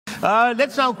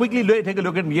Let's now quickly take a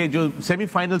look at ये जो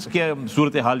semifinals के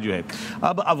सूरत हाल जो है,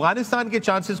 अब अफगानिस्तान के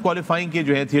चांसेस क्वालिफाइंग के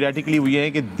जो है थियोरेटिकली वो ये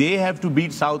है कि they have to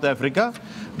beat south Africa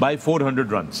bye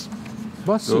 400 runs.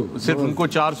 बस तो सिर्फ उनको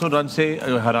 400 रन से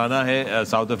हराना है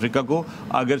साउथ अफ्रीका को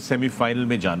अगर सेमीफाइनल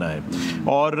में जाना है।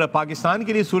 और पाकिस्तान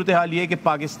के लिए सूरत हाल ये है कि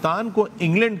पाकिस्तान को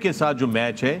इंग्लैंड के साथ जो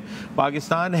मैच है,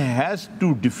 Pakistan has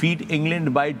to defeat England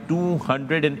bye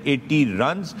 280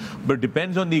 runs, but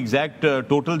depends on the exact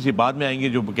totals, ये बाद में आएंगे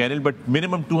जो कह रहे हैं, बट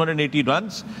मिनिमम 280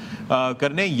 रन्स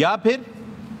करने,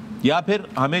 या फिर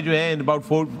हमें जो है इन अबाउट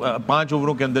 5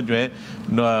 ओवरों के अंदर जो है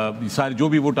सारे जो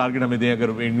भी वो टारगेट हमें दें, अगर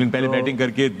इंग्लैंड पहले बैटिंग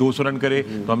करके 200 रन करे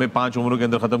तो हमें 5 ओवरों के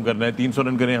अंदर खत्म करना है, 300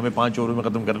 रन करें हमें 5 ओवरों में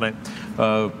खत्म करना है,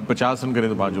 50 रन करें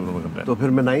तो 5 ओवरों में करना है। तो फिर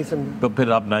मैं नहीं समझा, तो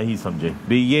फिर आप ना ही समझे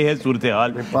भाई, ये है सूरत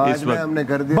हाल इस वक्त। हमने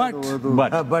कर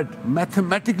दिया, बट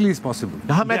मैथमेटिकली इज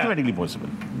पॉसिबल। हाँ, मैथमेटिकली पॉसिबल।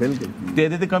 बिल्कुल दे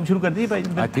देते कम शुरू कर दिए भाई।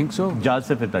 I think so. जाल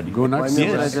से फिर ताड़ी गो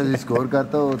नट्स। स्कोर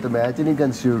करता हो तो मैच ही नहीं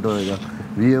कंस्टिट्यूट होएगा,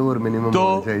 20 ओवर मिनिमम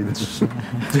होना चाहिए।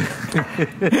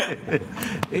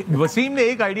 वसीम ने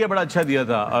एक आइडिया बड़ा अच्छा दिया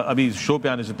था अभी शो पे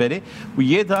आने से पहले, वो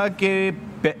ये था कि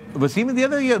वसीम ने दिया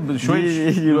था या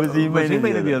वसीम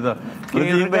ने दिया था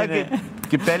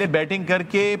कि पहले बैटिंग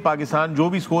करके पाकिस्तान जो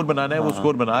भी स्कोर बनाना है वो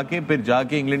स्कोर बना के फिर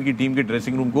जाके इंग्लैंड की टीम के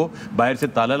ड्रेसिंग रूम को बाहर से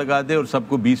ताला लगा दे और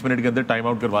सबको 20 मिनट के अंदर टाइम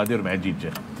आउट करवा दे और मैच जीत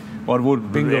जाए, और वो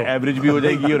एवरेज भी हो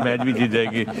जाएगी और मैच भी जीत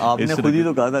जाएगी। आपने खुद ही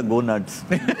तो कहा था गो नट्स।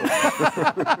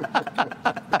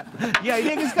 ये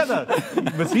आइडिया किसका था?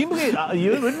 वसीम के?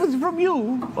 It was from you,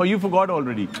 or you forgot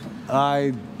already?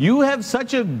 You have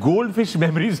such a goldfish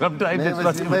memory sometimes.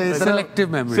 Selective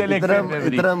memory.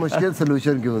 इतना मुश्किल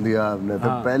सलूशन क्यों दिया आपने? तो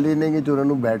पहली इनिंग में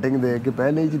उन्होंने बैटिंग दे के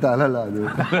पहले ही ताला ला दो।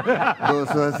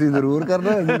 280 जरूर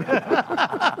करना है।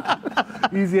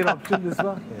 Easier option,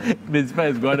 Misbah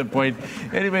has got a point.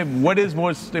 Anyway, what is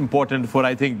most important for,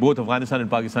 I think, both Afghanistan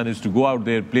and Pakistan is to go out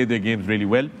there, play their games really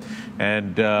well,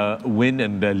 and win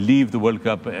and leave the World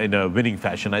Cup in a winning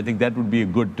fashion. I think that would be a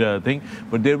good thing.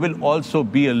 But there will also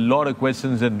be a lot of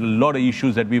questions and a lot of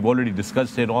issues that we've already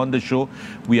discussed here on the show.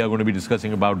 We are going to be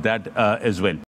discussing about that as well.